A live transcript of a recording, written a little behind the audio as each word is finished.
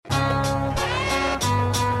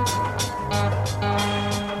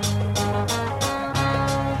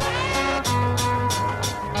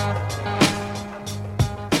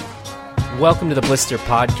Welcome to the Blister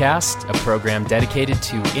Podcast, a program dedicated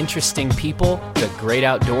to interesting people, the great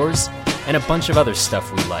outdoors, and a bunch of other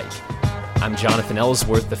stuff we like. I'm Jonathan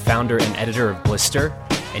Ellsworth, the founder and editor of Blister,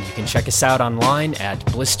 and you can check us out online at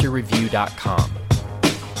blisterreview.com.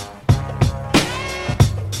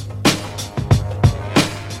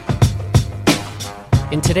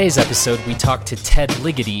 In today's episode, we talk to Ted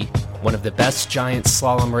Ligety, one of the best giant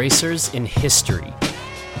slalom racers in history.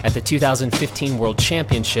 At the 2015 World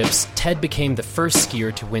Championships, Ted became the first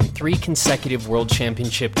skier to win 3 consecutive World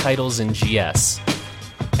Championship titles in GS.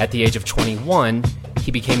 At the age of 21, he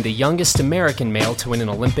became the youngest American male to win an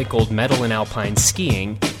Olympic gold medal in alpine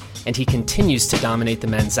skiing, and he continues to dominate the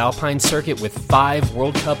men's alpine circuit with 5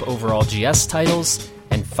 World Cup overall GS titles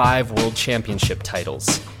and 5 World Championship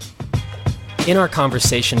titles. In our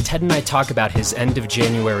conversation, Ted and I talk about his end of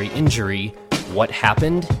January injury, what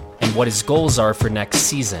happened, and what his goals are for next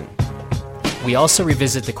season. We also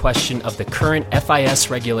revisit the question of the current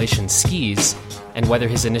FIS regulation skis and whether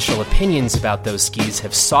his initial opinions about those skis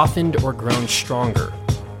have softened or grown stronger.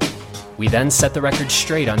 We then set the record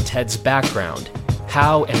straight on Ted's background,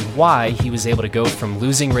 how and why he was able to go from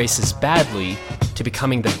losing races badly to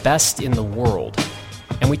becoming the best in the world.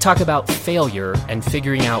 And we talk about failure and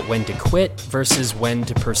figuring out when to quit versus when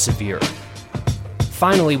to persevere.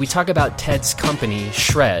 Finally, we talk about Ted's company,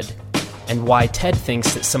 Shred, and why Ted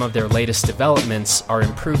thinks that some of their latest developments are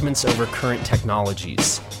improvements over current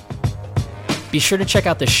technologies. Be sure to check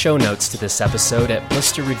out the show notes to this episode at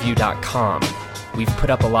blisterreview.com. We've put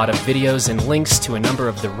up a lot of videos and links to a number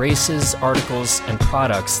of the races, articles, and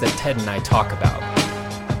products that Ted and I talk about.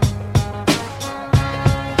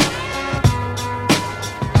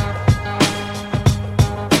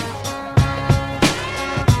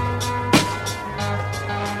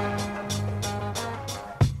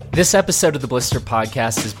 This episode of the Blister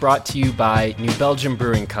Podcast is brought to you by New Belgium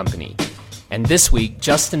Brewing Company. And this week,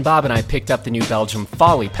 Justin, Bob, and I picked up the New Belgium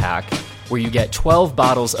Folly Pack, where you get 12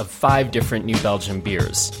 bottles of 5 different New Belgium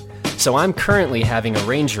beers. So I'm currently having a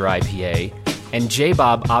Ranger IPA, and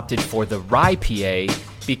J-Bob opted for the Rye PA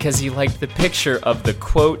because he liked the picture of the,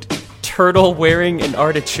 quote, turtle wearing an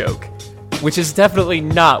artichoke, which is definitely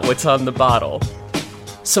not what's on the bottle.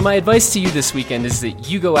 So my advice to you this weekend is that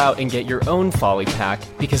you go out and get your own Folly Pack,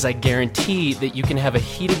 because I guarantee that you can have a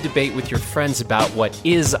heated debate with your friends about what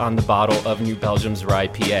is on the bottle of New Belgium's Rye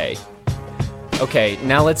PA. Okay,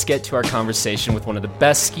 now let's get to our conversation with one of the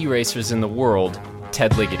best ski racers in the world,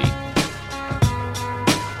 Ted Ligety.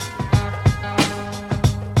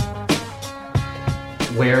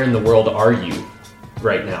 Where in the world are you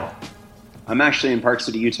right now? I'm actually in Park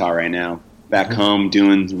City, Utah right now. Back home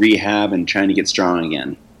doing rehab and trying to get strong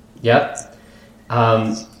again. Yep.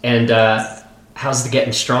 How's the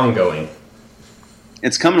getting strong going?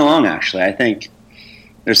 It's coming along, actually. I think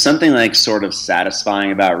there's something like sort of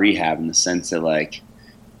satisfying about rehab in the sense that like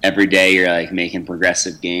every day you're like making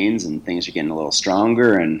progressive gains and things are getting a little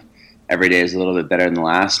stronger, and every day is a little bit better than the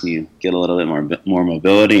last, and you get a little bit more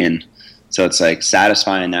mobility, and so it's like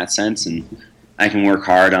satisfying in that sense. And I can work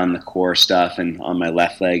hard on the core stuff and on my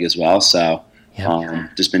left leg as well. So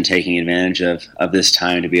just been taking advantage of this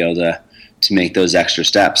time to be able to make those extra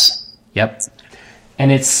steps. Yep.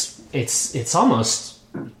 And it's almost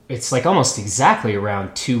exactly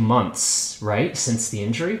around 2 months, right, since the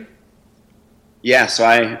injury? Yeah, so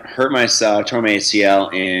I hurt myself, tore my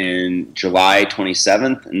ACL in July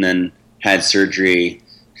 27th, and then had surgery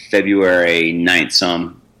February 9th. So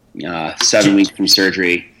I'm 7 weeks from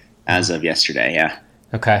surgery as of yesterday, yeah.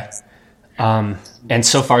 Okay. And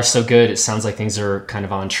so far, so good. It sounds like things are kind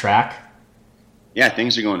of on track. Yeah,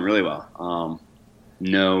 things are going really well.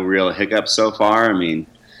 No real hiccups so far. I mean,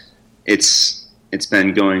 it's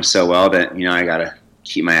been going so well that, I got to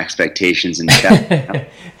keep my expectations in check.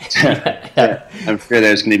 I'm sure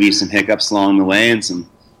there's going to be some hiccups along the way and some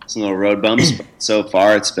little road bumps, but so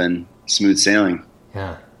far it's been smooth sailing.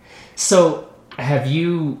 Yeah. So have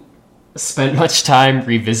you spent much time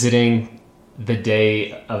revisiting the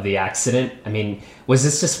day of the accident? I mean, was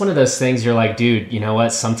this just one of those things you're like, dude, you know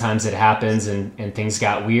what, sometimes it happens and things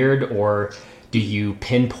got weird, or do you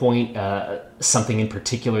pinpoint something in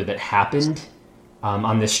particular that happened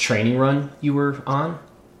on this training run you were on?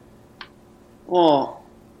 Well,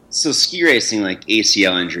 so ski racing, like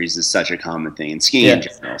ACL injuries is such a common thing, and skiing in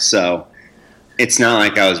general. So it's not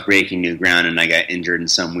like I was breaking new ground and I got injured in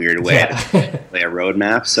some weird way. Yeah. Play a road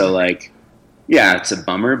map. So like, yeah, it's a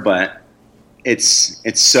bummer, but it's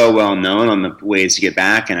so well known on the ways to get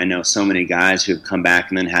back. And I know so many guys who have come back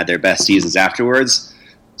and then had their best seasons afterwards.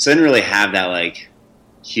 So I didn't really have that like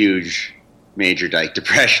huge major like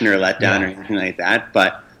depression or letdown or anything like that.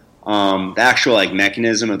 But The actual like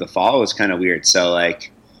mechanism of the fall was kind of weird. So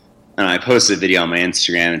like, I posted a video on my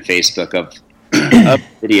Instagram and Facebook of a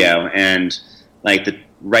video, and like the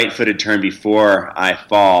right-footed turn before I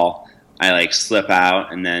fall, I like slip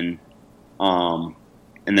out, and then I'm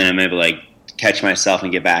able to like catch myself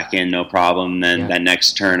and get back in, no problem. And then that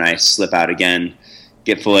next turn, I slip out again,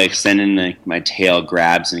 get fully extended, and like, my tail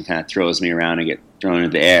grabs and kind of throws me around and get thrown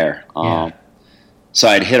into the air. So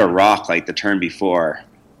I'd hit a rock like the turn before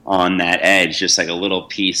on that edge, just like a little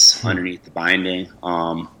piece underneath the binding.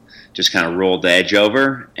 Just kind of rolled the edge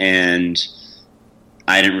over, and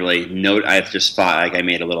I didn't really note. I just thought like I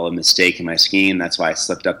made a little mistake in my skiing. That's why I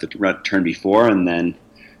slipped up the turn before, and then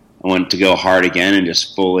I went to go hard again and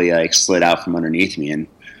just fully like slid out from underneath me. And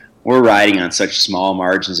we're riding on such small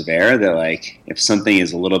margins of error that like if something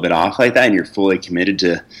is a little bit off like that and you're fully committed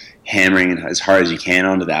to hammering as hard as you can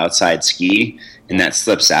onto the outside ski and that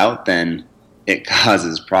slips out, then it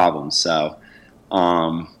causes problems. So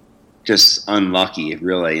just unlucky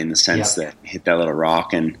really in the sense that I hit that little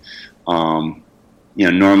rock. And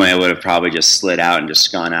normally I would have probably just slid out and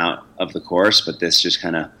just gone out of the course, but this just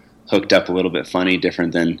kind of hooked up a little bit funny,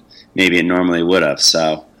 different than maybe it normally would have.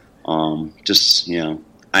 So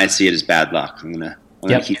I see it as bad luck. I'm gonna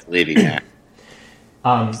keep believing that.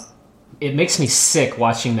 It makes me sick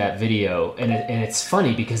watching that video, and it's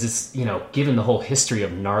funny because it's, given the whole history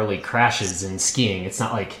of gnarly crashes in skiing, it's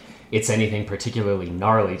not like it's anything particularly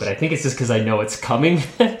gnarly, but I think it's just because I know it's coming.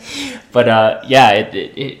 But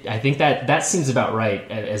I think that seems about right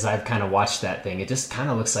as I've kind of watched that thing. It just kind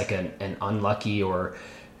of looks like an unlucky, or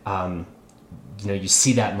you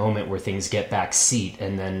see that moment where things get back seat,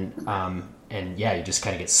 and then you just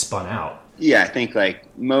kind of get spun out. Yeah, I think like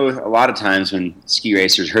a lot of times when ski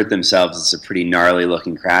racers hurt themselves, it's a pretty gnarly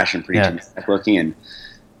looking crash and pretty dramatic looking, and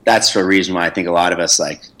that's the reason why I think a lot of us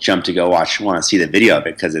like jump to go want to see the video of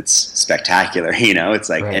it, because it's spectacular. It's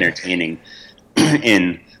like entertaining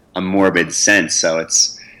in a morbid sense. So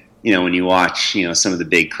it's when you watch some of the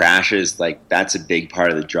big crashes, like that's a big part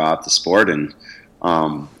of the draw of the sport. And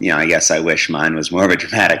I guess I wish mine was more of a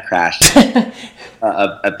dramatic crash.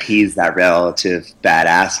 Appease that relative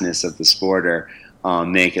badassness of the sport, or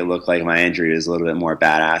make it look like my injury was a little bit more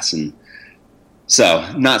badass. And so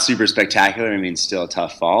not super spectacular. I mean, still a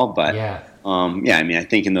tough fall, but I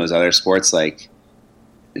think in those other sports, like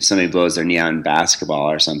if somebody blows their knee out in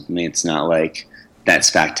basketball or something, it's not like that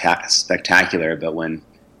spectacular. But when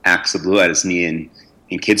Axel blew out his knee in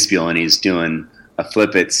Kitzbühel and he's doing a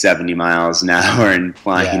flip at 70 miles an hour and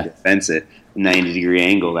flying to fence at a 90-degree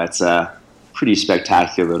angle, that's pretty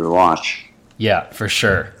spectacular to watch. Yeah, for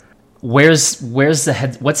sure. What's the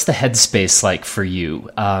headspace like for you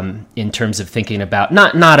in terms of thinking about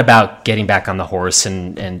not about getting back on the horse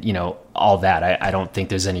and all that. I don't think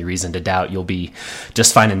there's any reason to doubt you'll be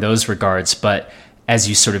just fine in those regards. But as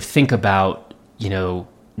you sort of think about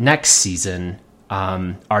next season,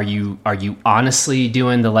 are you honestly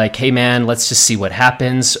doing the like, hey man, let's just see what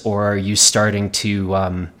happens, or are you starting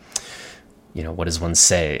to what does one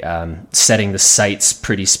say? Setting the sights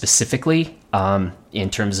pretty specifically in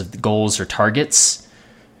terms of the goals or targets?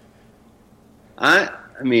 I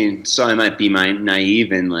might be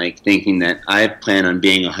naive in like thinking that I plan on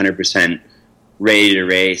being 100% ready to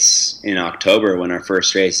race in October when our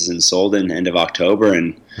first race is in Solden, end of October.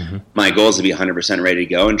 And my goal is to be 100% ready to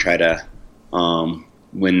go and try to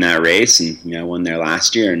win that race. And, I won there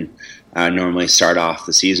last year, and I normally start off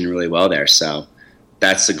the season really well there. So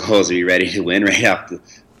that's the goal, is to be ready to win right off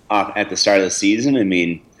at the start of the season. I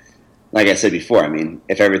mean, like I said before, I don't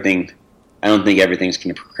think everything's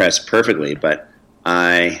going to progress perfectly, but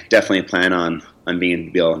I definitely plan on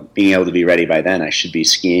being able to be ready by then. I should be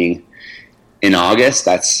skiing in August.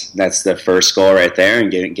 That's the first goal right there,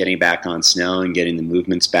 and getting back on snow and getting the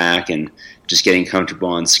movements back and just getting comfortable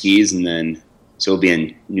on skis. And then so we'll be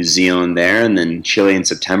in New Zealand there, and then Chile in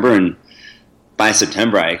September. And by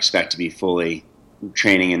September, I expect to be fully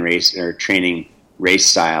training race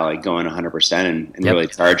style, like going 100% and really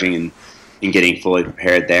charging and getting fully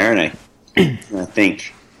prepared there. And I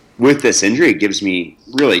think with this injury, it gives me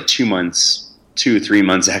really 3 months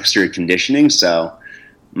extra conditioning. So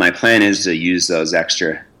my plan is to use that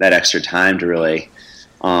extra time to really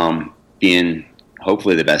be in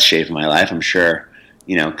hopefully the best shape of my life. I'm sure,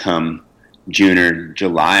 come June or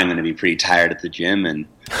July, I'm going to be pretty tired at the gym, and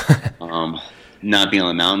not being on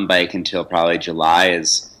the mountain bike until probably July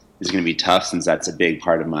is going to be tough, since that's a big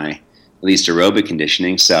part of my at least aerobic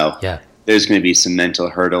conditioning. So there's going to be some mental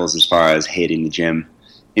hurdles as far as hating the gym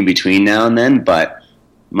in between now and then. But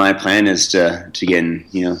my plan is to get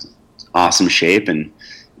in awesome shape and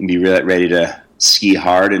be ready to ski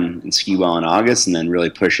hard and ski well in August, and then really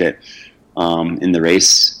push it in the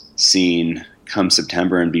race scene come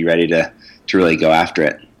September and be ready to really go after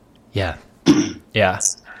it. Yeah. Yeah.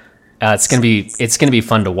 It's going to be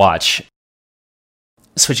fun to watch.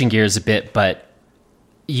 Switching gears a bit, but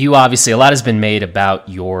you obviously, a lot has been made about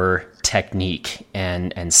your technique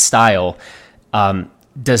and style.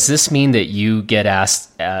 Does this mean that you get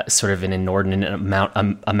asked sort of an inordinate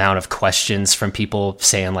amount of questions from people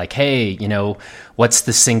saying like, hey, what's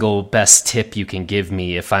the single best tip you can give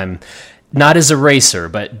me if I'm not as a racer,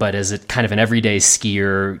 but as a kind of an everyday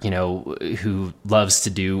skier, who loves to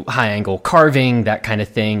do high angle carving, that kind of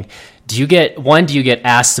thing? Do you get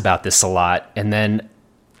asked about this a lot? And then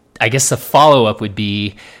I guess the follow up would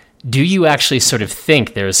be, do you actually sort of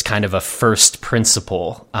think there's kind of a first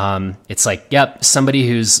principle? It's like, yep, somebody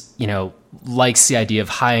who's, likes the idea of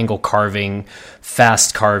high angle carving,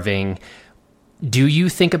 fast carving. Do you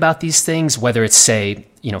think about these things, whether it's, say,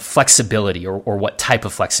 flexibility or what type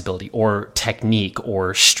of flexibility or technique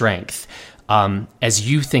or strength, as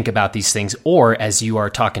you think about these things, or as you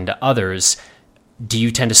are talking to others, do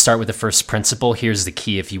you tend to start with the first principle? Here's the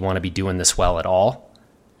key if you want to be doing this well at all?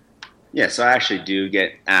 Yeah, so I actually do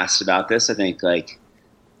get asked about this. I think like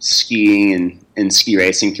skiing and ski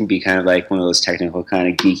racing can be kind of like one of those technical kind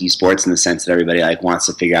of geeky sports in the sense that everybody like wants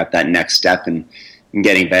to figure out that next step and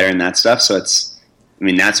getting better in that stuff. So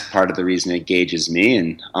that's part of the reason it gauges me.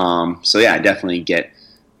 And so yeah, I definitely get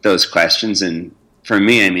those questions. And for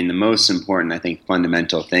me, the most important, I think,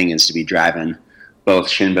 fundamental thing is to be driving both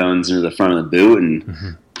shin bones into the front of the boot.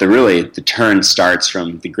 And the turn starts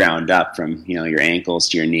from the ground up, from your ankles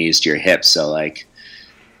to your knees to your hips. So like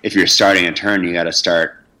if you're starting a turn, you got to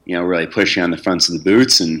start really pushing on the fronts of the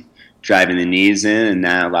boots and driving the knees in, and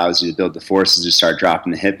that allows you to build the forces to start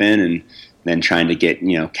dropping the hip in, and then trying to get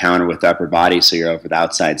counter with the upper body so you're over the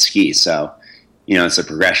outside ski. So it's a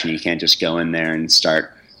progression. You can't just go in there and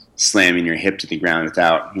start slamming your hip to the ground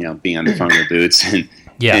without being on the front of the boots and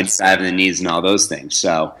driving the knees and all those things.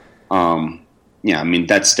 So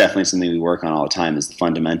that's definitely something we work on all the time, is the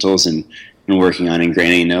fundamentals, and working on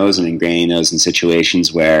ingraining those in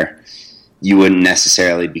situations where you wouldn't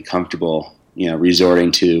necessarily be comfortable,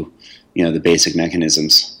 resorting to, the basic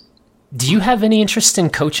mechanisms. Do you have any interest in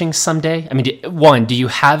coaching someday? One, do you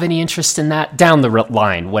have any interest in that down the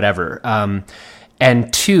line, whatever?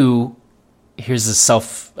 And two, here's a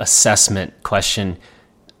self-assessment question.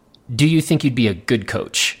 Do you think you'd be a good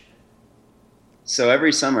coach? So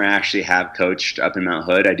every summer I actually have coached up in Mount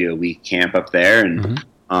Hood. I do a week camp up there, and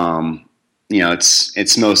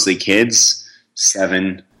it's mostly kids,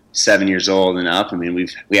 seven years old and up.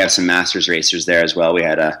 We have some masters racers there as well. We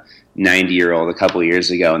had a 90-year-old a couple of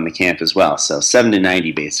years ago in the camp as well. So 7 to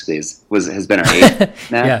 90 basically has been our age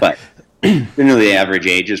now. Yeah. But generally the average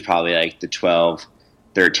age is probably like the 12,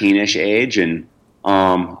 13-ish age, and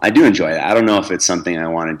I do enjoy that. I don't know if it's something I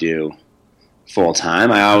want to do full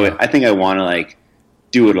time. I think I want to like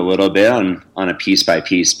do it a little bit on a piece by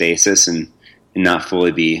piece basis and not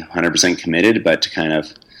fully be 100% committed, but to kind of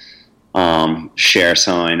share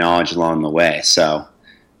some of my knowledge along the way. So,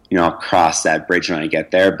 I'll cross that bridge when I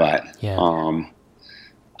get there, but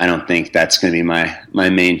I don't think that's going to be my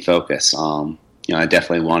main focus. I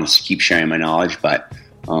definitely want to keep sharing my knowledge, but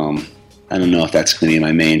I don't know if that's going to be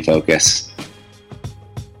my main focus.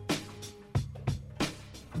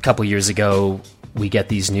 A couple years ago, we get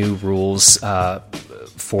these new rules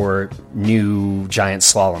for new giant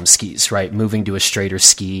slalom skis, right? Moving to a straighter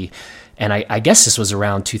ski. And I guess this was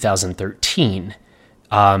around 2013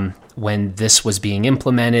 when this was being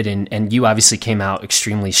implemented. And you obviously came out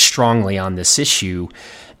extremely strongly on this issue.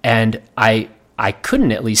 And I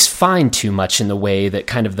couldn't at least find too much in the way that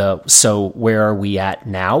kind of so where are we at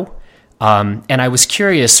now? And I was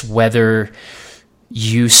curious whether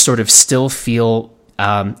you sort of still feel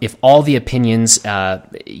if all the opinions,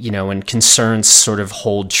 and concerns sort of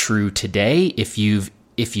hold true today, if you've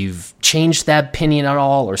changed that opinion at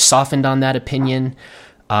all or softened on that opinion,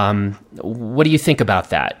 what do you think about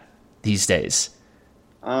that these days?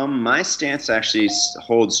 My stance actually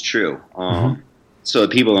holds true. So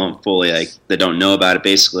people don't fully that don't know about it.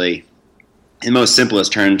 Basically, in most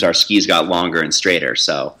simplest terms, our skis got longer and straighter.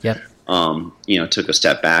 So, took a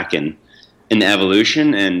step back in the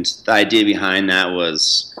evolution, and the idea behind that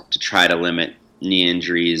was to try to limit knee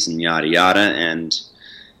injuries and yada yada. And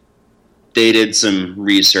they did some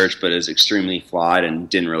research, but it was extremely flawed and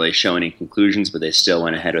didn't really show any conclusions, but they still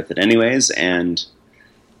went ahead with it anyways. And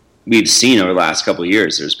we've seen over the last couple of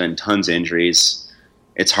years, there's been tons of injuries.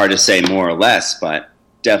 It's hard to say more or less, but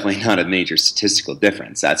definitely not a major statistical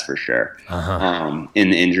difference, that's for sure, in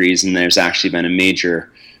the injuries. And there's actually been a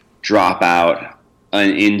major drop out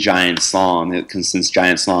in giant slalom, since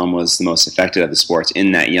giant slalom was the most effective of the sports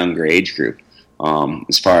in that younger age group,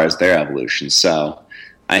 as far as their evolution. So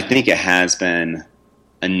I think it has been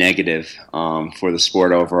a negative for the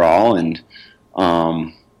sport overall, and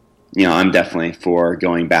I'm definitely for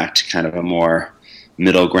going back to kind of a more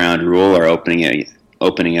middle ground rule or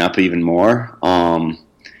opening up even more.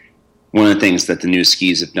 One of the things that the new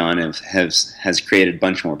skis have done has created a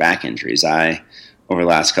bunch more back injuries. Over the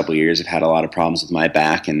last couple of years, have had a lot of problems with my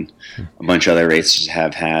back, and a bunch of other racers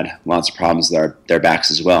have had lots of problems with their backs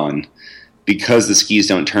as well. And because the skis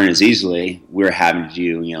don't turn as easily, we're having to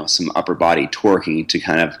do some upper body torquing to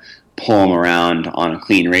kind of pull them around on a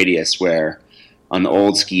clean radius, where on the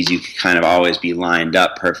old skis you could kind of always be lined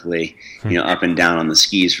up perfectly, up and down on the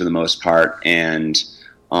skis for the most part, and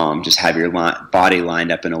just have your body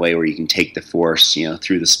lined up in a way where you can take the force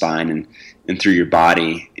through the spine and through your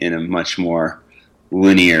body in a much more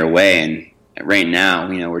linear way. And right now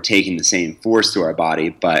we're taking the same force through our body,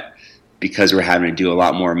 but because we're having to do a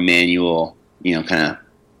lot more manual kind of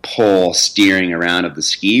pull steering around of the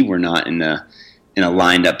ski, we're not in a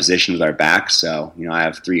lined up position with our back. So I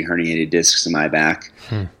have 3 herniated discs in my back.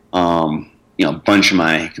 A bunch of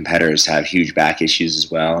my competitors have huge back issues as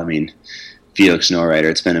well. I mean, Felix Norreiter,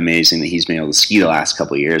 it's been amazing that he's been able to ski the last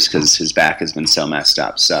couple of years because his back has been so messed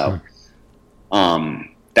up. So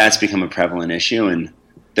that's become a prevalent issue, and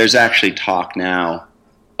there's actually talk now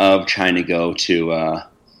of trying to go to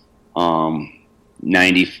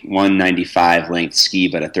 195 length ski,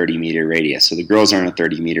 but a 30-meter radius. So the girls are on a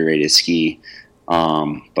 30-meter radius ski,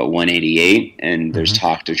 but 188, and there's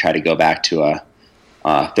talk to try to go back to a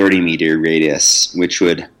 30-meter radius, which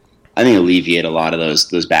would, I think, alleviate a lot of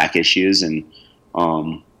those back issues. And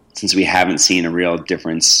since we haven't seen a real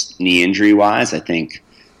difference knee injury-wise, I think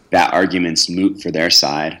that argument's moot for their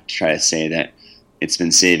side to try to say that it's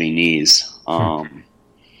been saving knees. So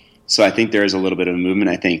I think there is a little bit of a movement.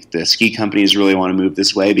 I think the ski companies really want to move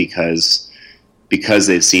this way because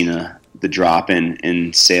they've seen the drop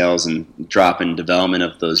in sales and drop in development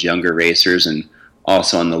of those younger racers, and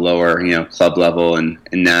also on the lower club level and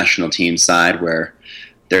national team side, where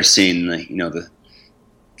they're seeing the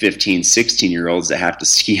 15, 16-year-olds that have to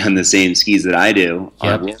ski on the same skis that I do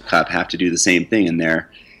on World Cup have to do the same thing, and they're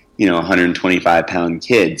 125-pound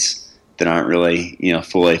kids that aren't really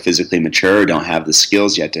fully physically mature, don't have the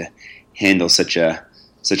skills yet to handle such a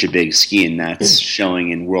big ski, and that's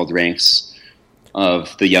showing in world ranks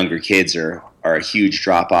of the younger kids are a huge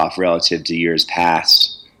drop off relative to years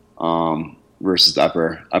past versus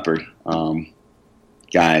the upper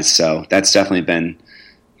guys. So that's definitely been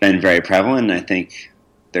very prevalent, and I think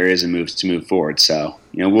there is a move to move forward. So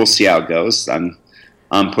we'll see how it goes.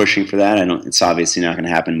 I'm pushing for that. It's obviously not going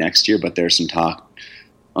to happen next year, but there's some talk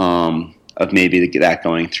of maybe that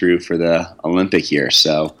going through for the Olympic year.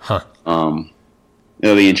 So it'll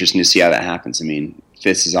be interesting to see how that happens. I mean,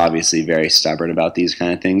 Fitz is obviously very stubborn about these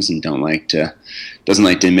kind of things and doesn't like to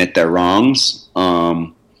admit their wrongs.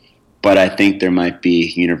 But I think there might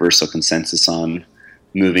be universal consensus on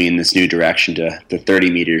moving in this new direction to the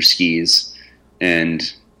 30-meter skis. And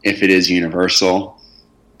if it is universal,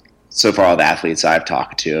 so far all the athletes I've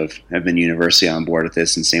talked to have been universally on board with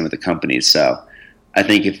this, and same with the companies. So I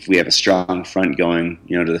think if we have a strong front going,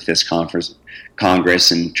 to the FIS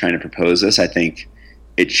Congress and trying to propose this, I think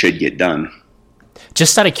it should get done.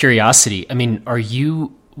 Just out of curiosity, I mean, are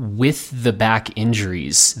you, with the back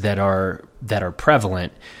injuries that are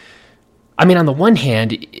prevalent? I mean, on the one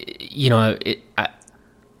hand,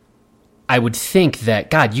 I would think that,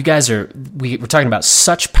 God, you guys we're talking about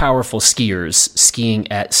such powerful skiers skiing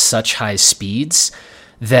at such high speeds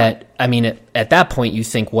that, I mean, at that point you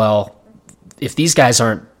think, well, if these guys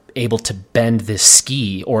aren't able to bend this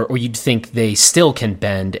ski, or you'd think they still can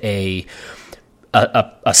bend a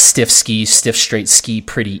stiff straight ski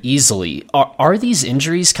pretty easily. Are these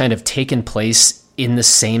injuries kind of taking place in the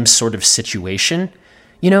same sort of situation?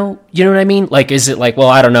 You know what I mean? Like, is it like, well,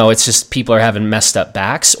 I don't know, it's just people are having messed up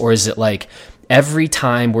backs, or is it like every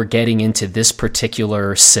time we're getting into this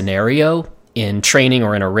particular scenario in training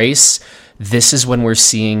or in a race, this is when we're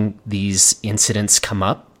seeing these incidents come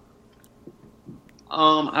up?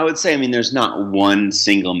 I would say, I mean, there's not one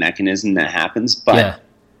single mechanism that happens, but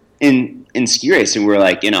in ski racing, we're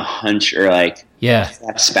like in a hunch or like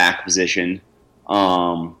steps back position.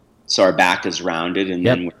 So our back is rounded, and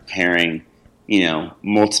then we're carrying,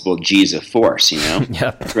 multiple G's of force,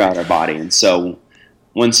 throughout our body. And so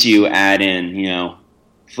once you add in,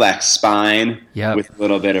 flex spine with a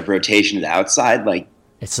little bit of rotation to the outside, like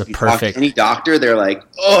it's a perfect. Any doctor, they're like,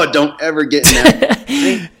 oh, don't ever get in that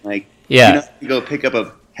thing. Like, you go pick up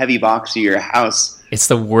a heavy box to your house It's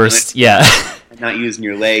the worst. Yeah. Not using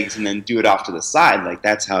your legs and then do it off to the side. Like,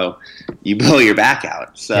 that's how you blow your back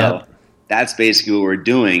out. So that's basically what we're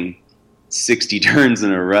doing 60 turns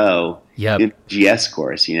in a row in the GS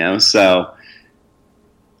course, So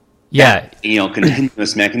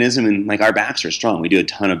continuous mechanism, and like our backs are strong. We do a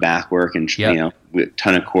ton of back work and a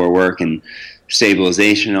ton of core work and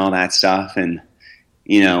stabilization and all that stuff. And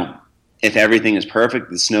if everything is perfect,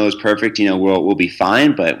 the snow is perfect, we'll be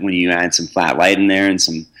fine. But when you add some flat light in there and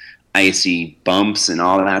some icy bumps and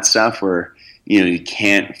all of that stuff, where you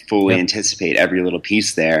can't fully anticipate every little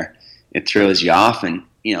piece there, it throws you off, and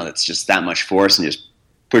it's just that much force and just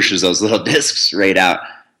pushes those little discs right out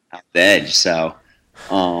the edge. So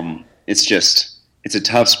it's a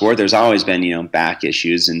tough sport. There's always been back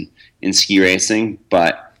issues in ski racing,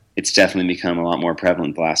 but it's definitely become a lot more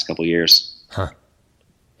prevalent the last couple of years.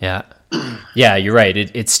 Yeah, you're right.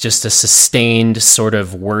 It's just a sustained sort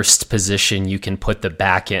of worst position you can put the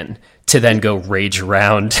back in to then go rage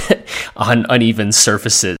around on uneven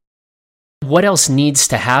surfaces. What else needs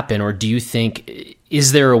to happen, or do you think,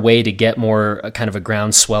 is there a way to get more kind of a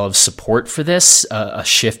groundswell of support for this, a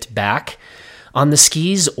shift back on the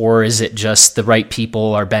skis, or is it just the right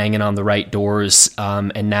people are banging on the right doors,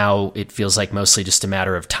 and now it feels like mostly just a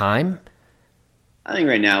matter of time? I think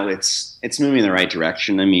right now it's moving in the right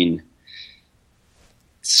direction. I mean,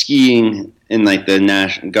 skiing in like the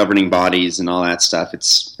national governing bodies and all that stuff,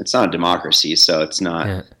 it's not a democracy, so it's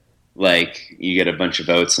not like you get a bunch of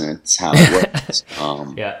votes and it's how it works.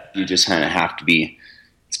 You just kind of have to be.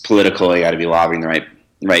 It's political. You got to be lobbying the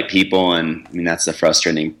right people, and I mean that's the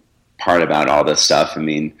frustrating part about all this stuff. I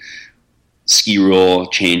mean, ski rule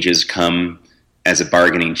changes come as a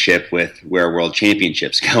bargaining chip with where world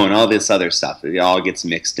championships go and all this other stuff. It all gets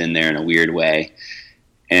mixed in there in a weird way,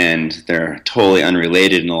 and they're totally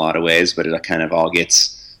unrelated in a lot of ways, but it kind of all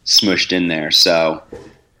gets smushed in there. So,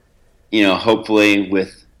 hopefully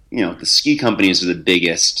with, the ski companies are the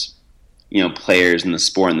biggest, players in the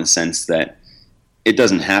sport, in the sense that it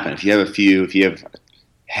doesn't happen. If you have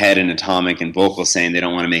Head and Atomic and Volkel saying they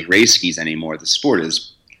don't want to make race skis anymore, the sport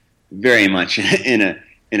is very much in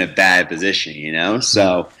a bad position,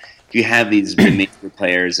 So if you have these major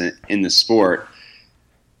players in the sport,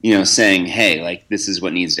 saying, hey, like, this is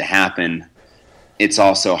what needs to happen, it's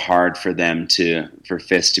also hard for them for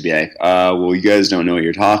FIS to be like, well, you guys don't know what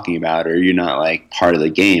you're talking about, or you're not like part of the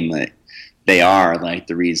game. Like, they are like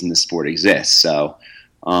the reason the sport exists. So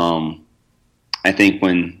I think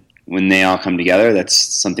when they all come together, that's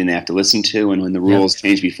something they have to listen to. And when the rules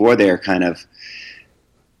changed before, they're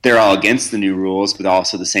all against the new rules, but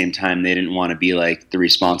also at the same time, they didn't want to be like the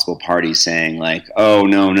responsible party saying like, oh,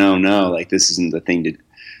 no, like this isn't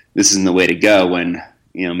the way to go, when,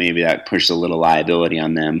 maybe that pushed a little liability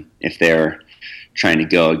on them if they're trying to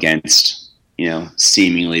go against,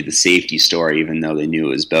 seemingly the safety story, even though they knew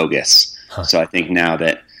it was bogus. So I think now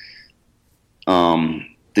that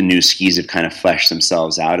the new skis have kind of fleshed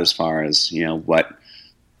themselves out as far as, what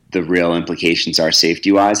the real implications are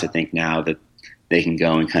safety-wise, I think now that they can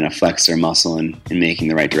go and kind of flex their muscle in making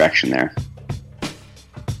the right direction there.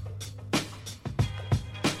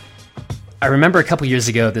 I remember a couple years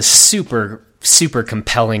ago, this super, super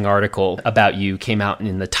compelling article about you came out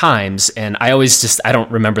in the Times, and I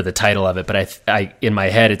don't remember the title of it, but I in my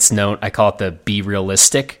head, I call it the Be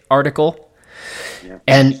Realistic article. Yeah.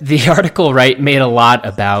 And the article, made a lot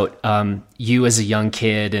about you as a young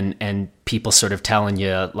kid and people sort of telling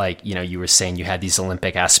you, like, you were saying you had these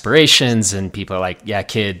Olympic aspirations, and people are like, yeah,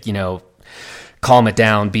 kid, calm it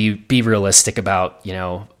down, be realistic about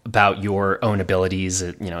your own abilities,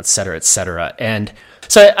 et cetera, et cetera. And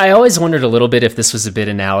so I always wondered a little bit if this was a bit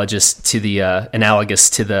analogous to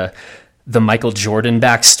the Michael Jordan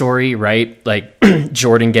backstory, right? Like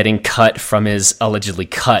Jordan getting allegedly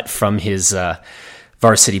cut from his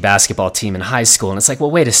varsity basketball team in high school. And it's like, well,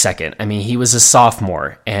 wait a second. I mean, he was a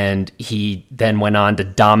sophomore, and he then went on to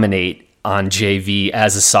dominate on JV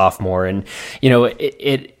as a sophomore. And,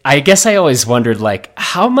 I guess I always wondered, like,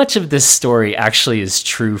 how much of this story actually is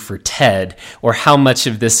true for Ted, or how much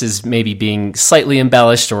of this is maybe being slightly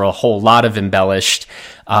embellished or a whole lot of embellished.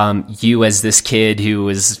 You as this kid who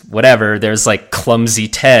was whatever, there's like clumsy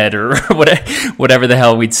Ted or whatever the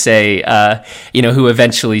hell we'd say, who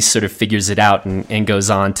eventually sort of figures it out and goes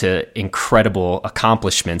on to incredible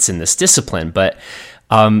accomplishments in this discipline. But,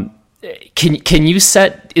 Can you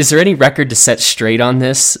is there any record to set straight on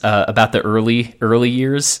this about the early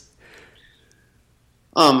years?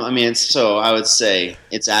 I would say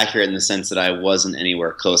it's accurate in the sense that I wasn't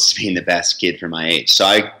anywhere close to being the best kid for my age. So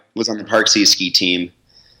I was on the Park City ski team,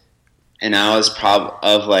 and I was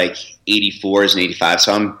of like 84s and 85.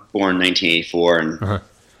 So I'm born 1984, and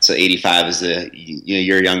so 85 is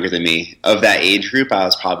you're younger than me. Of that age group, I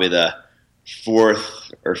was probably the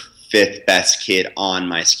 4th or 5th best kid on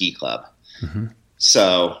my ski club.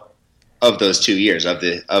 So of those 2 years,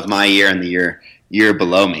 of my year and the year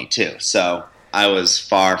below me too. So I was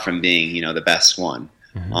far from being, the best one.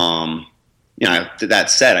 That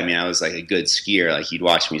said, I mean, I was like a good skier. Like you'd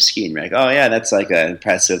watch me ski and be like, oh yeah, that's like an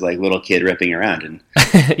impressive, like little kid ripping around. And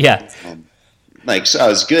yeah. So I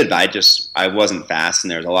was good, but I wasn't fast,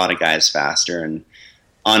 and there was a lot of guys faster. And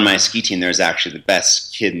on my ski team, there was actually the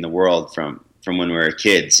best kid in the world from when we were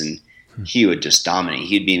kids, and he would just dominate.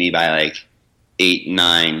 He'd beat me by like 8,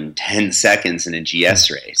 9, 10 seconds in a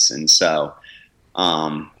GS race. And so,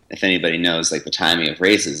 if anybody knows like the timing of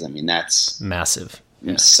races, I mean, that's massive.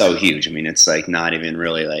 Yeah. So huge. I mean, it's like not even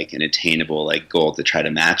really like an attainable like goal to try to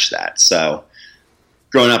match that. So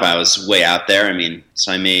growing up, I was way out there. I mean,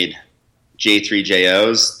 so I made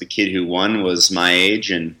J3JOs. The kid who won was my age,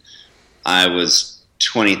 and I was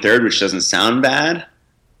 23rd, which doesn't sound bad,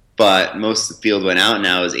 but most of the field went out, and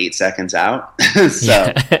I was 8 seconds out.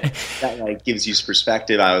 So that like gives you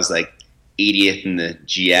perspective. I was like 80th in the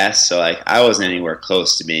GS, so like I wasn't anywhere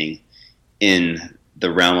close to being in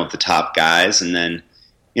the realm of the top guys. And then,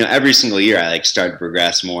 every single year I like started to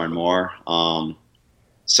progress more and more.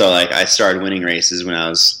 So like I started winning races when I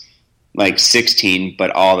was like 16,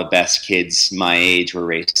 but all the best kids my age were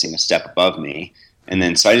racing a step above me. And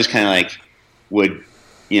then, so I just kind of like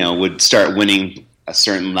would start winning a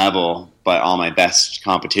certain level, but all my best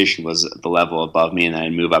competition was the level above me. And then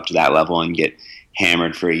I'd move up to that level and get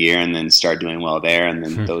hammered for a year and then start doing well there. And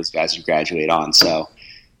then those guys would graduate on. So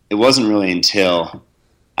it wasn't really until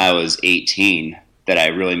I was 18 that I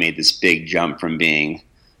really made this big jump from being,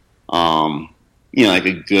 like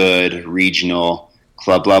a good regional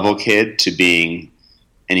club level kid to being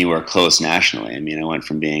anywhere close nationally. I mean, I went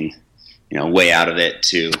from being, way out of it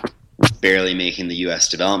to barely making the U.S.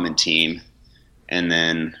 development team. And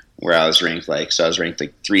then where I was ranked like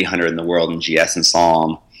 300 in the world in GS and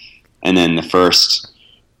slalom. And then the first,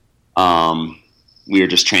 we were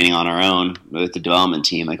just training on our own with the development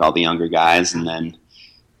team, like all the younger guys. And then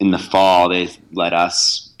in the fall, they let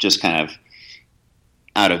us just kind of,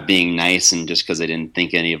 out of being nice and just because they didn't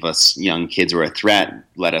think any of us young kids were a threat,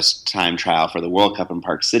 let us time trial for the World Cup in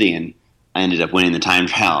Park City. And I ended up winning the time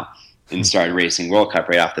trial and started racing World Cup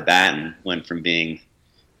right off the bat, and went from being,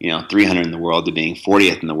 300 in the world to being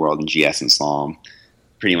 40th in the world in GS and slalom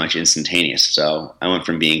pretty much instantaneous. So I went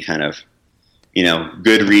from being kind of,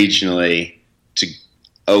 good regionally to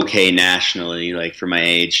okay nationally, like for my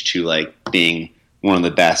age, to like being one of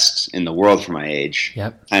the best in the world for my age.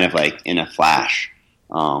 Yep. Kind of like in a flash,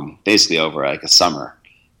 basically over like a summer.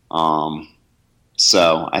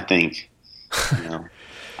 So I think,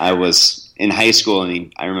 I was in high school,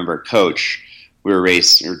 and I remember a coach, we were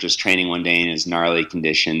just training one day in his gnarly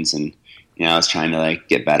conditions, and, I was trying to like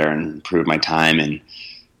get better and improve my time and,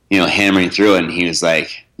 hammering through it. And he was like,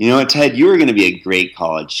 you know what, Ted, you were going to be a great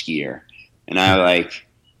college skier. And I like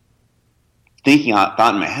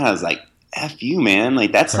thought in my head, I was like, F you, man.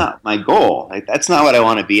 Like, that's not my goal. Like, that's not what I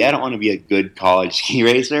want to be. I don't want to be a good college ski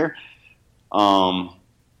racer.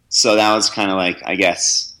 So that was kind of like, I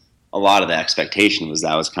guess a lot of the expectation was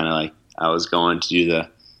that was kind of like, I was going to do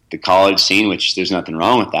the college scene, which there's nothing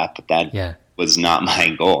wrong with that, but that was not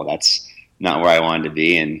my goal. That's not where I wanted to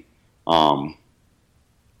be. And,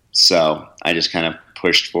 so I just kind of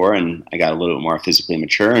pushed for it, and I got a little bit more physically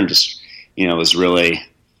mature, and just, was really,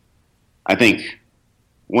 I think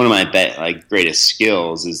one of my greatest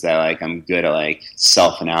skills is that like I'm good at like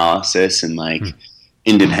self-analysis and like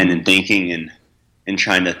independent thinking and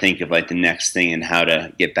trying to think of like the next thing and how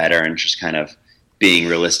to get better, and just kind of being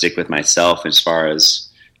realistic with myself as far as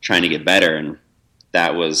trying to get better. And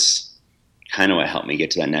that was kind of what helped me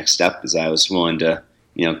get to that next step, is I was willing to,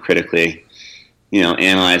 critically,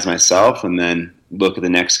 analyze myself and then look at the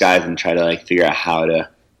next guys and try to like figure out how to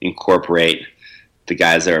incorporate the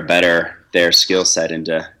guys that are better, their skill set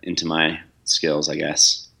into my skills, I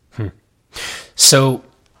guess. So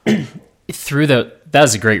that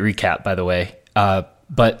was a great recap, by the way.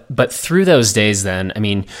 But through those days then, I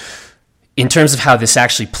mean, in terms of how this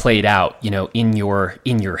actually played out, in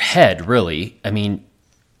your head, really, I mean,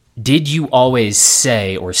 did you always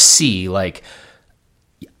say or see like,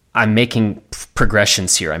 I'm making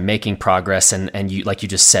progressions here, I'm making progress, and you, like you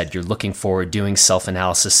just said, you're looking forward, doing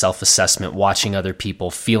self-analysis, self-assessment, watching other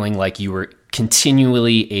people, feeling like you were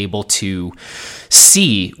continually able to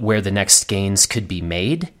see where the next gains could be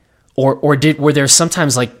made? Or were there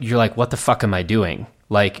sometimes like, you're like, what the fuck am I doing?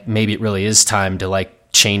 Like, maybe it really is time to like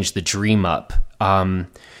change the dream up.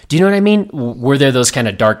 Do you know what I mean? Were there those kind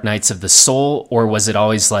of dark nights of the soul, or was it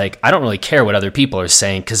always like, I don't really care what other people are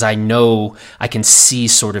saying because I know I can see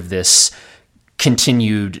sort of this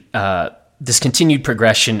continued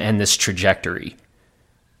progression and this trajectory?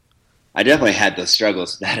 I definitely had those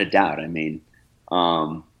struggles, without a doubt. I mean,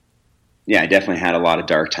 I definitely had a lot of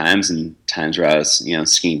dark times and times where I was,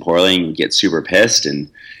 skiing poorly and get super pissed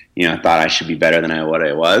and, thought I should be better than what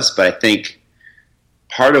I was. But I think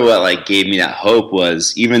part of what gave me that hope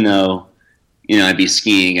was, even though, I'd be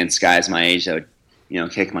skiing against guys my age that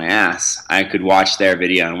would, kick my ass, I could watch their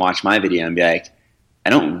video and watch my video and be like, I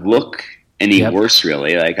don't look any worse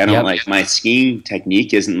really. I don't my skiing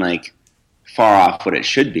technique isn't far off what it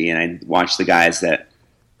should be. And I watch the guys that,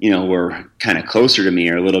 were kind of closer to me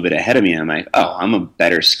or a little bit ahead of me. And I'm like, oh, I'm a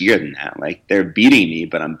better skier than that. They're beating me,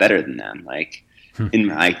 but I'm better than them.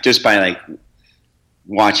 Just by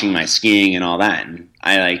watching my skiing and all that. And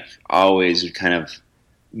I always would kind of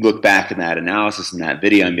look back at that analysis in that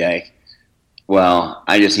video and be like, well,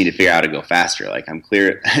 I just need to figure out how to go faster. I'm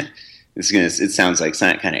clear. It sounds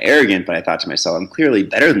kind of arrogant, but I thought to myself, I'm clearly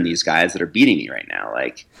better than these guys that are beating me right now.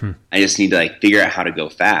 I just need to figure out how to go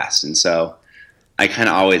fast. And so I kind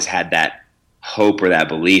of always had that hope or that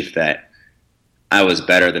belief that I was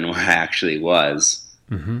better than what I actually was,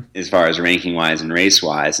 as far as ranking wise and race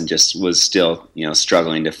wise, and just was still,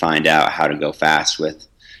 struggling to find out how to go fast with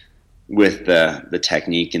the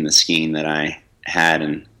technique and the skiing that I had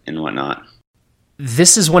and whatnot.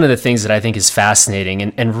 This is one of the things that I think is fascinating.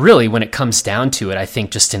 And really, when it comes down to it, I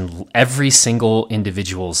think just in every single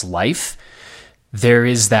individual's life, there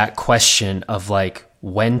is that question of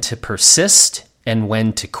when to persist and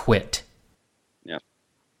when to quit. Yeah.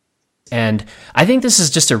 And I think this is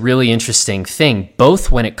just a really interesting thing,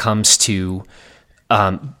 both when it comes to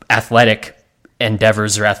athletic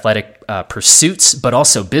endeavors or athletic pursuits, but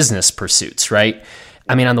also business pursuits, right?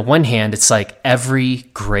 I mean, on the one hand, it's every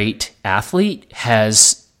great athlete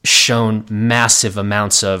has shown massive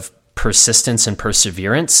amounts of persistence and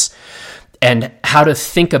perseverance, and how to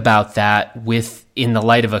think about that in the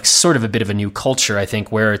light of a sort of a bit of a new culture, I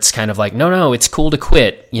think, where it's kind of no, it's cool to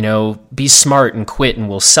quit, be smart and quit and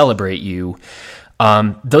we'll celebrate you.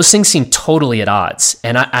 Those things seem totally at odds.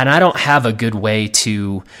 And I don't have a good way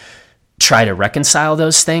to try to reconcile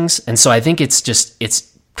those things. And so I think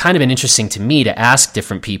it's kind of been interesting to me to ask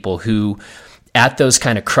different people who, at those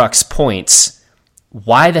kind of crux points,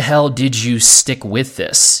 why the hell did you stick with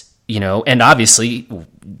this? And obviously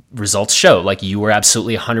results show you were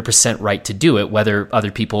absolutely 100% right to do it, whether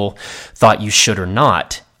other people thought you should or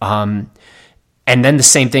not. And then the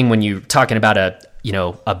same thing when you're talking about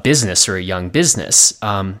a business or a young business,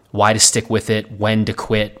 why to stick with it, when to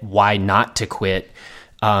quit, why not to quit.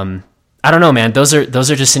 I don't know, man. Those are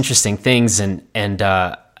just interesting things, and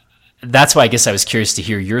that's why I guess I was curious to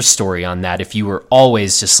hear your story on that. If you were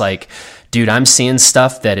always just dude, I'm seeing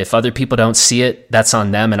stuff that if other people don't see it, that's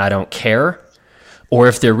on them and I don't care. Or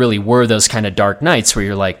if there really were those kind of dark nights where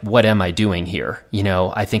you're like, what am I doing here?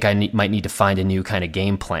 I think I might need to find a new kind of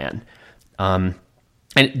game plan. And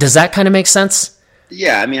does that kind of make sense?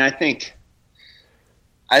 Yeah. I mean, I think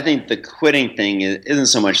the quitting thing isn't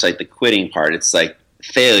so much the quitting part. It's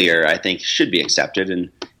failure, I think, should be accepted and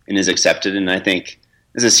is accepted. And I think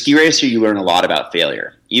as a ski racer, you learn a lot about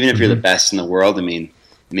failure. Even if you're the best in the world, I mean,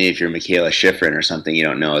 maybe if you're Michaela Schifrin or something, you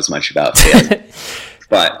don't know as much about failure.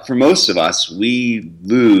 But for most of us, we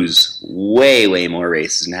lose way, way more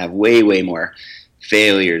races and have way, way more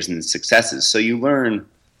failures than successes. So you learn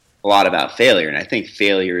a lot about failure. And I think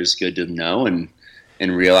failure is good to know and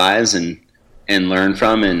realize and learn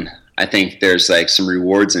from. And I think there's some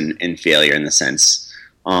rewards in failure in the sense.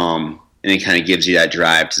 And it kind of gives you that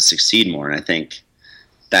drive to succeed more. And I think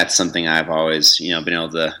that's something I've always, been able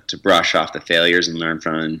to brush off the failures and learn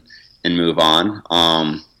from and move on.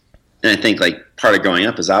 And I think part of growing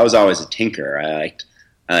up is I was always a tinker.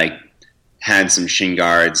 I had some shin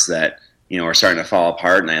guards that, were starting to fall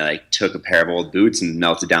apart, and I took a pair of old boots and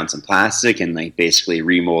melted down some plastic and basically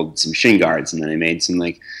remolded some shin guards. And then I made some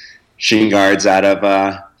shin guards out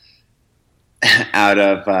of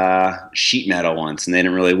sheet metal once, and they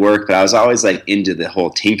didn't really work, but I was always into the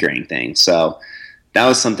whole tinkering thing. So that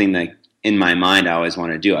was something that in my mind I always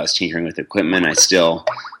wanted to do. I was tinkering with equipment. I still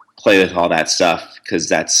play with all that stuff because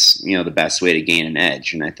that's, the best way to gain an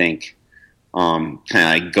edge. And I think kind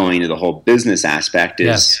of going to the whole business aspect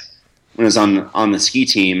is when I was on the ski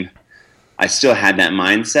team, I still had that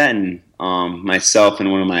mindset, and myself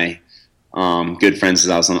and one of my good friends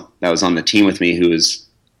that was on the team with me, who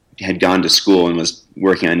had gone to school and was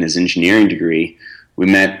working on his engineering degree. We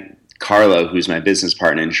met Carlo, who's my business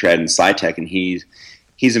partner in Shred and SciTech, and he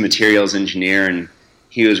he's a materials engineer, and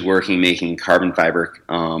he was making carbon fiber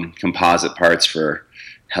composite parts for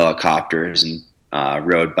helicopters and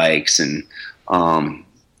road bikes and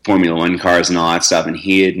Formula One cars and all that stuff. And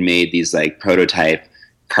he had made these like prototype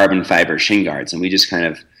carbon fiber shin guards, and we just kind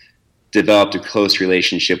of developed a close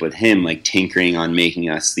relationship with him, like tinkering on making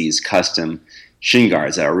us these custom shin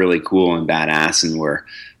guards that are really cool and badass, and were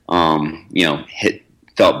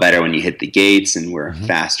felt better when you hit the gates, and were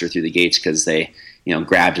faster through the gates because they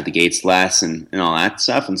grabbed at the gates less and all that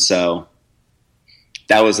stuff. And so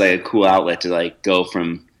that was like a cool outlet to like go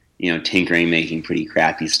from tinkering, making pretty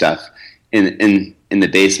crappy stuff in the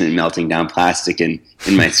basement, melting down plastic in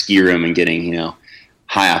my ski room and getting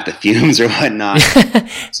high off the fumes or whatnot,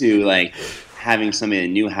 to like having somebody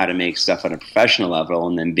that knew how to make stuff on a professional level,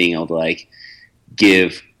 and then being able to like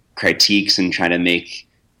give critiques and try to make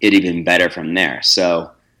it even better from there.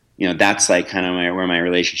 So, that's like kind of where my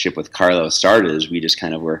relationship with Carlos started, is we just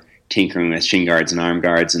kind of were tinkering with shin guards and arm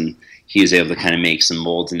guards, and he was able to kind of make some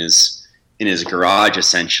molds in his garage,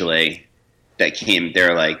 essentially,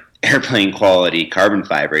 they're like airplane quality carbon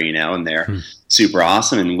fiber, and they're super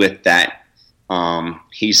awesome. And with that,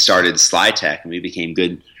 he started SlyTech, and we became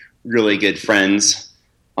really good friends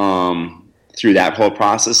through that whole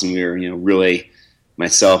process. And we were, really,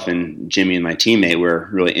 myself and Jimmy and my teammate were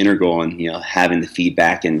really integral in, having the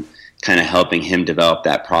feedback and kind of helping him develop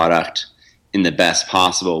that product in the best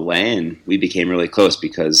possible way. And we became really close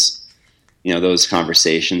because, those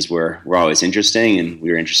conversations were always interesting, and we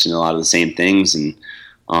were interested in a lot of the same things. And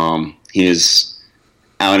he was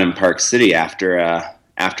out in Park City after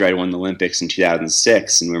I'd won the Olympics in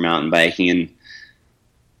 2006, and we were mountain biking, and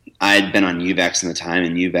I'd been on Uvex at the time,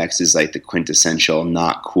 and Uvex is like the quintessential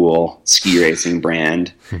not cool ski racing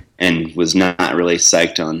brand, and was not really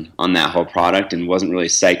psyched on that whole product, and wasn't really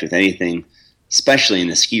psyched with anything, especially in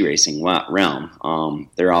the ski racing realm.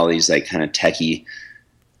 There are all these like kind of techie,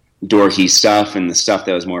 dorky stuff, and the stuff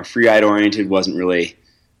that was more freeride oriented wasn't really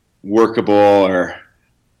workable or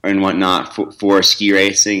whatnot for ski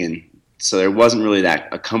racing. And so there wasn't really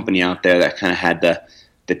a company out there that kind of had the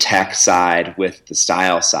tech side with the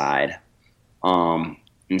style side. And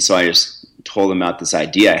so I just told him about this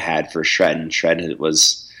idea I had for Shred, and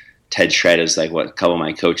Ted Shred is like what a couple of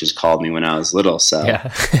my coaches called me when I was little. So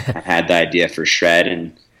I had the idea for Shred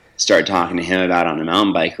and started talking to him about it on a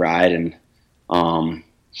mountain bike ride. And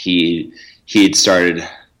he had started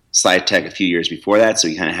SlyTech a few years before that, so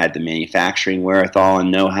he kind of had the manufacturing wherewithal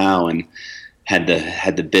and know-how, and had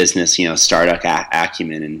the business, startup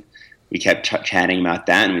acumen. And we kept chatting about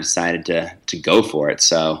that, and we decided to go for it.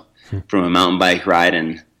 So from a mountain bike ride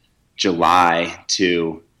in July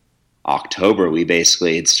to October, we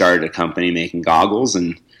basically had started a company making goggles,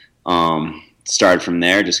 and started from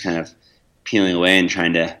there, just kind of peeling away and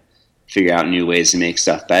trying to figure out new ways to make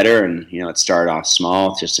stuff better. And it started off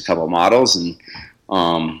small, just a couple of models, and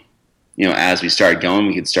as we started going,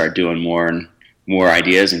 we could start doing more and more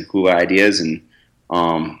ideas and cooler ideas, and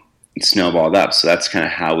it snowballed up. So that's kind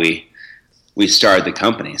of how we started the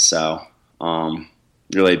company. So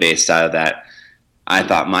really based out of that, I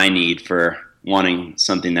thought my need for wanting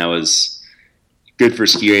something that was good for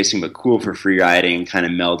ski racing but cool for free riding kind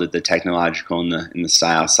of melded the technological and the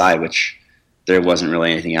style side, which there wasn't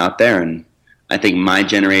really anything out there. And I think my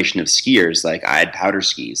generation of skiers, like I had powder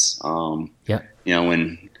skis.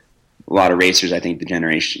 When a lot of racers, I think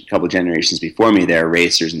couple generations before me, they're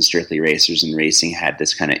racers and strictly racers, and racing had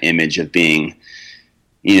this kind of image of being,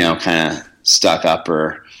 kind of stuck up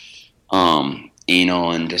or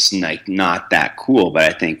anal and just like not that cool. But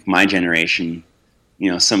I think my generation,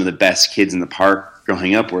 some of the best kids in the park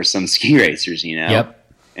growing up were some ski racers,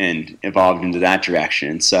 and evolved into that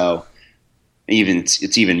direction. So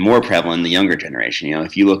it's even more prevalent in the younger generation.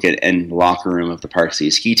 If you look at in the locker room of the Park City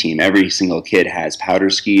ski team, every single kid has powder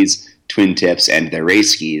skis, twin tips, and their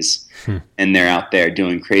race skis, and they're out there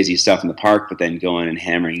doing crazy stuff in the park, but then going and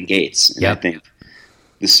hammering gates. And I think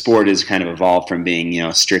the sport has kind of evolved from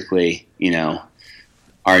being, strictly,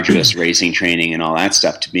 arduous racing training and all that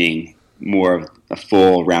stuff to being more of a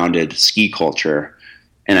full rounded ski culture.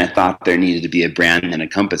 And I thought there needed to be a brand that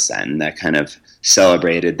encompassed that, and that kind of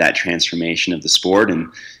celebrated that transformation of the sport,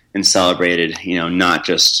 and celebrated, not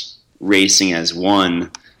just racing as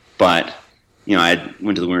one, but, I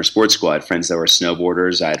went to the winter sports school. I had friends that were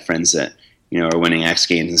snowboarders. I had friends that, are winning X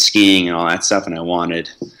Games in skiing and all that stuff. And I wanted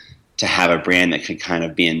to have a brand that could kind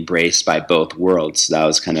of be embraced by both worlds. So that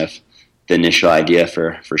was kind of the initial idea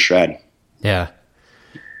for Shred. Yeah.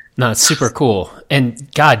 No, it's super cool.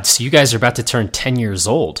 And God, so you guys are about to turn 10 years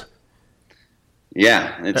old.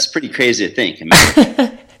 Yeah, it's pretty crazy to think. I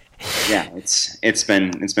mean, Yeah, it's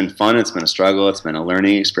been fun. It's been a struggle. It's been a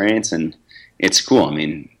learning experience, and it's cool. I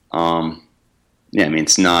mean, yeah, I mean,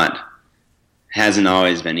 hasn't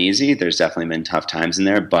always been easy. There's definitely been tough times in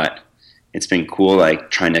there, but it's been cool, like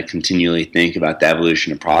trying to continually think about the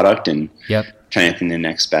evolution of product and trying to think the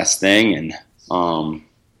next best thing. And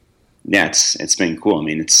yeah, it's been cool. I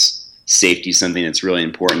mean, safety is something that's really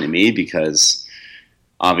important to me because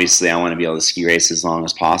obviously I want to be able to ski race as long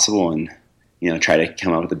as possible and, try to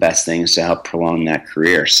come up with the best things to help prolong that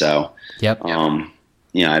career. So,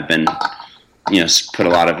 I've been, put a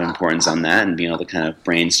lot of importance on that and being able to kind of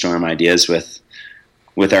brainstorm ideas with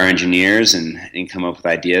our engineers and come up with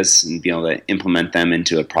ideas and be able to implement them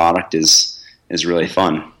into a product is really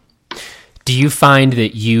fun. Do you find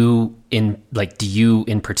that do you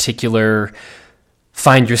in particular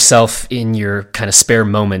find yourself in your kind of spare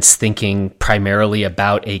moments thinking primarily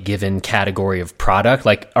about a given category of product?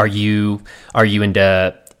 Like, are you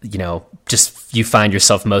into, just you find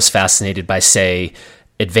yourself most fascinated by, say,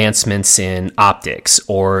 advancements in optics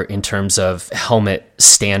or in terms of helmet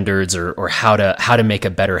standards or how to make a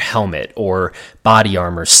better helmet or body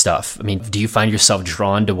armor stuff? I mean, do you find yourself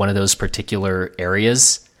drawn to one of those particular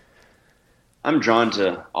areas? I'm drawn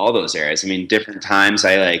to all those areas. I mean, different times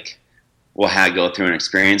will go through an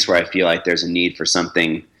experience where I feel like there's a need for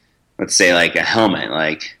something, let's say like a helmet,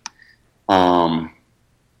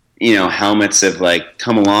 helmets have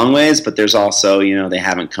come a long ways, but there's also, they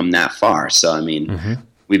haven't come that far. So, I mean,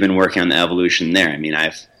 we've been working on the evolution there. I mean,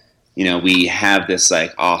 we have this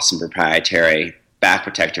awesome proprietary back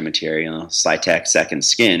protector material, SliTech Second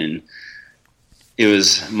Skin. And it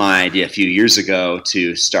was my idea a few years ago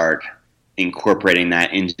to start incorporating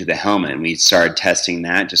that into the helmet. And we started testing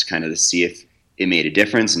that just kind of to see if it made a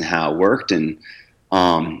difference and how it worked. And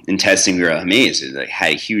in testing, we were amazed. It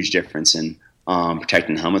had a huge difference in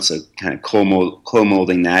protecting the helmet. So kind of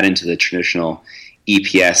co-molding that into the traditional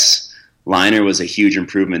EPS liner was a huge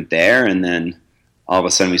improvement there. And then all of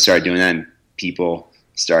a sudden we started doing that and people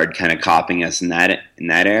started kind of copying us in that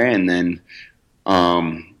area. And then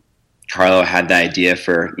Carlo had the idea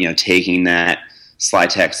for, taking that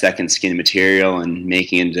SliTech Second Skin material and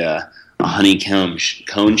making it into a honeycomb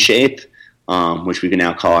cone shape, which we can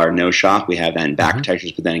now call our No Shock. We have that in back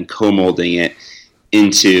protectors, but then co-molding it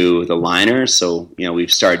into the liner. So,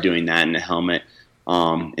 we've started doing that in the helmet,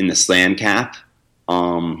 in the slam cap.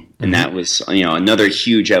 And that was, another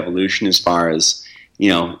huge evolution as far as,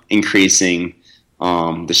 increasing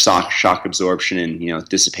the shock absorption and,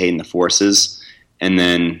 dissipating the forces. And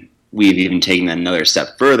then we've even taken that another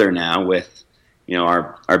step further now with,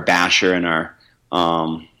 our basher and our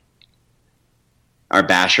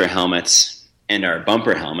basher helmets and our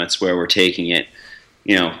bumper helmets, where we're taking it,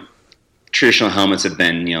 traditional helmets have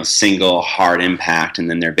been, single hard impact, and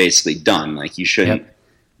then they're basically done. Like, you shouldn't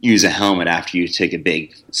use a helmet after you take a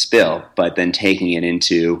big spill, but then taking it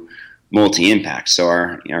into multi-impact. So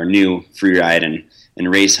our new freeride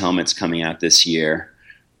and race helmets coming out this year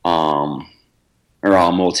are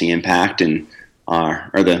all multi-impact, and or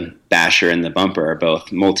the basher and the bumper are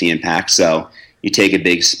both multi-impact. So you take a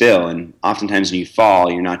big spill, and oftentimes when you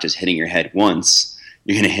fall, you're not just hitting your head once,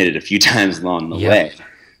 you're going to hit it a few times along the way.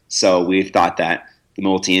 So we've thought that the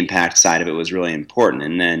multi-impact side of it was really important.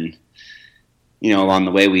 And then, along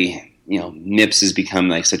the way, MIPS has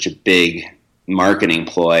become such a big marketing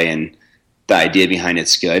ploy, and the idea behind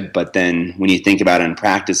it's good. But then when you think about it in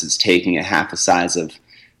practice, it's taking it half the size of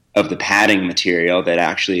the padding material that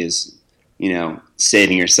actually is,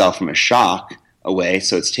 saving yourself from a shock away.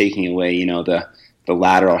 So it's taking away, the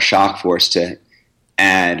lateral shock force to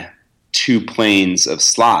add 2 planes of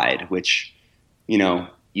slide, which,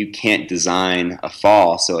 you can't design a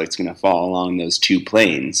fall so it's going to fall along those 2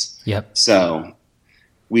 planes. So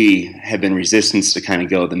we have been resistant to kind of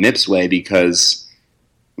go the MIPS way because,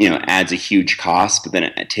 it adds a huge cost, but then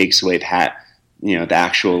it takes away the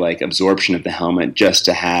actual absorption of the helmet just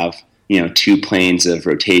to have, 2 planes of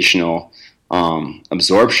rotational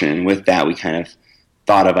absorption. With that, we kind of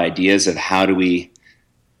thought of ideas of how do we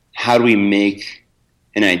make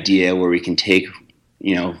an idea where we can take,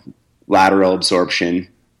 lateral absorption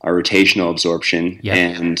or rotational absorption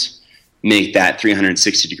and make that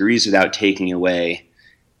 360 degrees without taking away,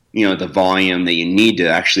 the volume that you need to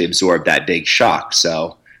actually absorb that big shock.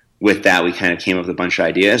 So with that, we kind of came up with a bunch of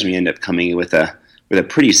ideas. We ended up coming with a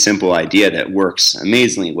pretty simple idea that works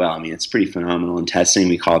amazingly well. I mean, it's pretty phenomenal in testing.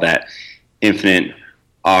 We call that Infinite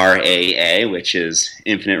RAA, which is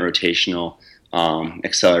Infinite Rotational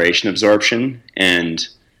Acceleration Absorption. And,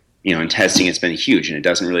 in testing, it's been huge, and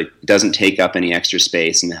it doesn't take up any extra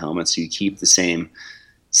space in the helmet. So you keep the same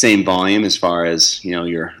same volume as far as,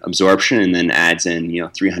 your absorption, and then adds in,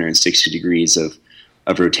 360 degrees of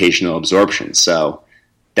rotational absorption. So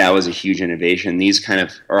that was a huge innovation. These kind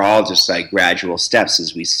of are all just like gradual steps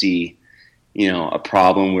as we see, a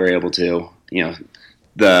problem. We're able to,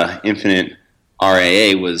 the Infinite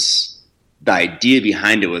RAA was, the idea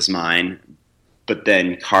behind it was mine, but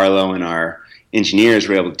then Carlo and our engineers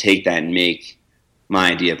were able to take that and make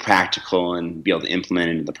my idea practical and be able to implement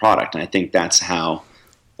it into the product. And I think that's how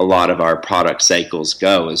a lot of our product cycles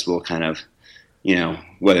go, is we'll kind of,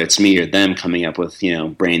 whether it's me or them coming up with,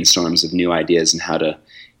 brainstorms of new ideas and how to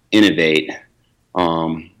innovate.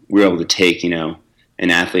 We're able to take, an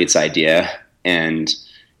athlete's idea and,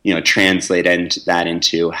 translate that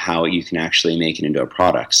into how you can actually make it into a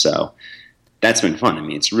product. So that's been fun. I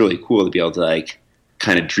mean, it's really cool to be able to like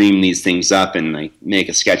kind of dream these things up and like make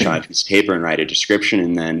a sketch on a piece of paper and write a description.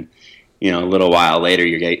 And then, a little while later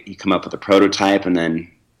you come up with a prototype, and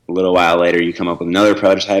then a little while later you come up with another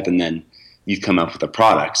prototype, and then you come up with a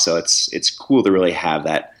product. So it's cool to really have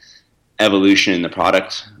that evolution in the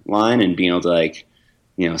product line and being able to like,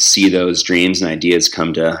 see those dreams and ideas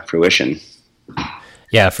come to fruition.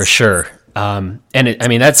 Yeah, for sure. And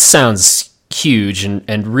that sounds huge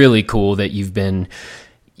and really cool that you've been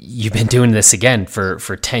doing this again for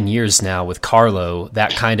 10 years now with Carlo,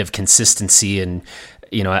 that kind of consistency. And,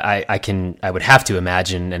 I would have to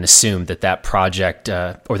imagine and assume that project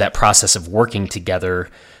or that process of working together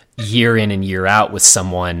year in and year out with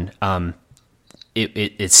someone,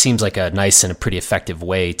 it seems like a nice and a pretty effective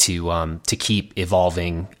way to keep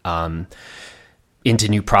evolving into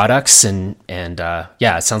new products. And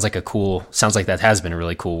it sounds like that has been a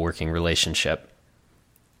really cool working relationship.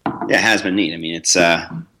 Yeah, it has been neat. I mean,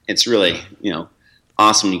 it's really,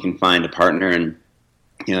 awesome when you can find a partner and,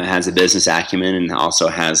 has a business acumen and also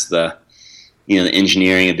has the, the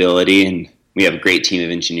engineering ability. And we have a great team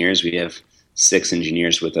of engineers. We have 6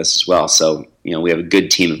 engineers with us as well. So, we have a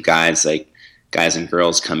good team of guys and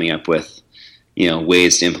girls coming up with,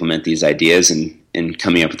 ways to implement these ideas and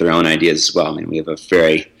coming up with their own ideas as well. I mean, we have a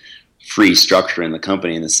very free structure in the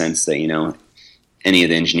company in the sense that, any of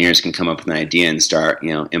the engineers can come up with an idea and start,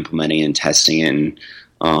 implementing and testing it and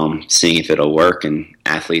seeing if it'll work. And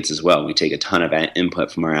athletes as well. We take a ton of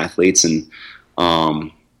input from our athletes, and,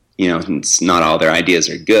 it's not all their ideas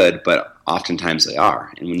are good, but oftentimes they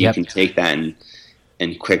are. And when you can take that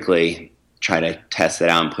and quickly try to test that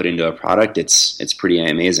out and put into a product, it's pretty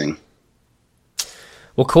amazing.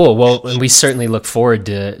 Well, cool. Well, and we certainly look forward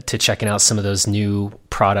to checking out some of those new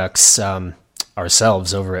products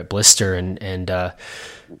ourselves over at Blister and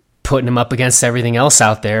putting them up against everything else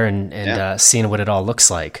out there and seeing what it all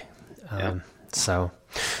looks like. So,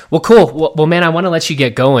 well, cool. Well, man, I want to let you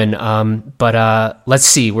get going. But let's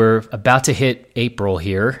see, we're about to hit April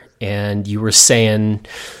here, and you were saying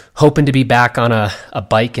hoping to be back on a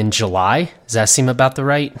bike in July. Does that seem about the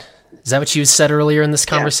right? Is that what you said earlier in this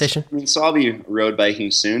conversation? Yeah, so I'll be road biking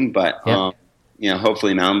soon, but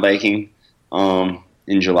hopefully mountain biking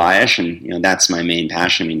in July-ish, and that's my main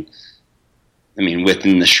passion. I mean,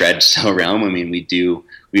 within the shred still realm,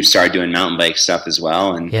 we've started doing mountain bike stuff as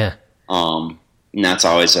well, and that's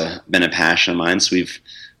always been a passion of mine. So we've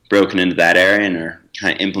broken into that area and are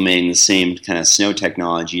kind of implementing the same kind of snow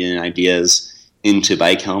technology and ideas into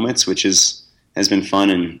bike helmets, which has been fun,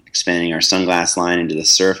 and expanding our sunglass line into the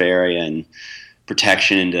surf area and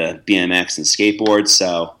protection into BMX and skateboards.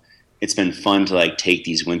 So it's been fun to like take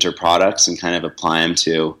these winter products and kind of apply them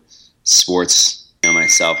to sports,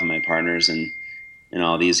 myself and my partners and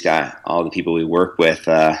all these guys, all the people we work with,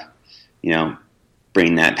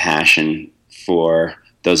 bring that passion for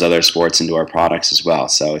those other sports into our products as well.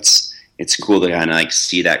 So it's cool to kind of like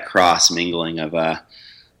see that cross mingling of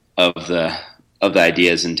the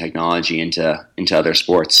ideas and technology into other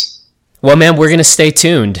sports. Well, man, we're going to stay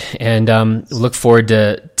tuned and look forward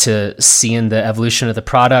to seeing the evolution of the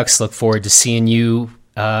products. Look forward to seeing you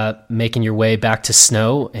making your way back to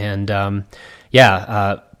snow. And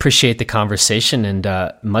appreciate the conversation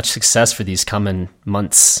and much success for these coming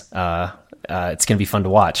months. It's going to be fun to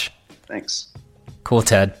watch. Thanks. Cool,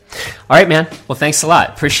 Ted. All right, man. Well, thanks a lot.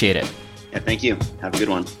 Appreciate it. Yeah, thank you. Have a good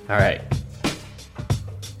one. All right.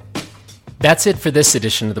 That's it for this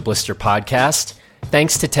edition of the Blister Podcast.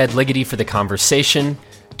 Thanks to Ted Ligety for the conversation,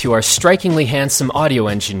 to our strikingly handsome audio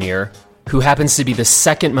engineer, who happens to be the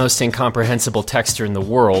second most incomprehensible texter in the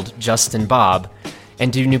world, Justin Bob,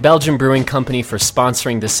 and to New Belgium Brewing Company for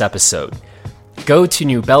sponsoring this episode. Go to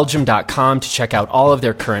newbelgium.com to check out all of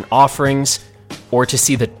their current offerings, or to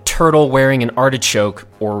see the turtle wearing an artichoke,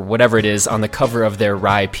 or whatever it is, on the cover of their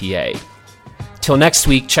rye PA. Till next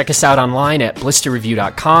week, check us out online at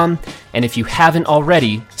blisterreview.com, and if you haven't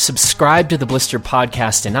already, subscribe to the Blister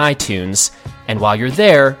Podcast in iTunes, and while you're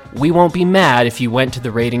there, we won't be mad if you went to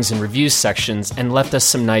the ratings and reviews sections and left us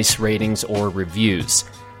some nice ratings or reviews.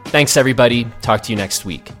 Thanks, everybody. Talk to you next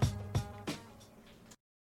week.